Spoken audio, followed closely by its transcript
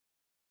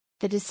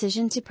The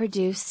decision to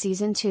produce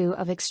Season 2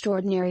 of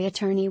Extraordinary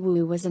Attorney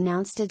Woo was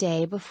announced a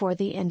day before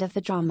the end of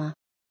the drama.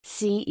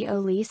 CEO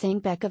Lee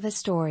Sang-baek of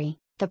A-Story,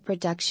 the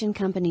production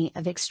company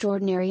of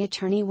Extraordinary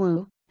Attorney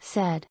Woo,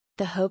 said,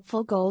 "The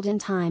hopeful golden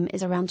time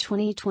is around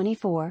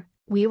 2024.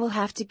 We will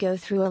have to go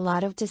through a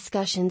lot of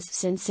discussions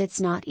since it's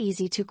not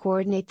easy to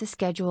coordinate the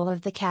schedule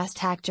of the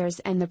cast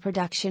actors and the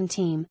production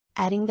team,"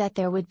 adding that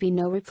there would be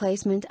no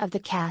replacement of the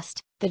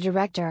cast, the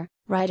director,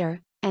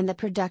 writer, and the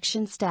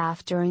production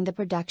staff during the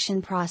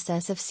production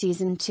process of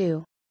Season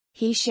 2.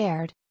 He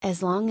shared,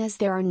 "As long as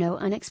there are no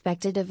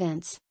unexpected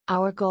events,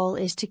 our goal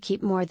is to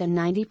keep more than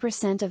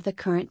 90% of the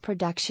current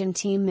production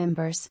team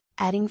members,"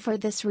 adding, "For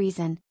this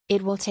reason,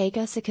 it will take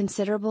us a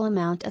considerable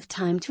amount of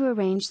time to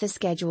arrange the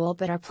schedule,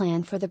 but our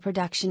plan for the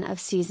production of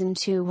Season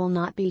 2 will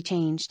not be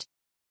changed."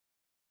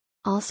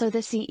 Also,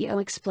 the CEO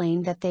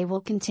explained that they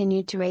will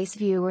continue to raise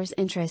viewers'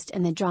 interest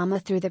in the drama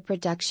through the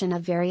production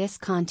of various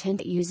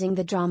content using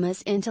the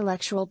drama's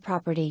intellectual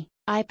property,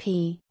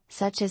 IP,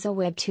 such as a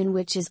webtoon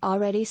which is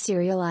already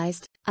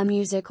serialized, a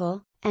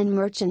musical, and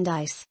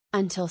merchandise,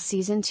 until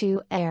Season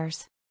 2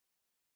 airs.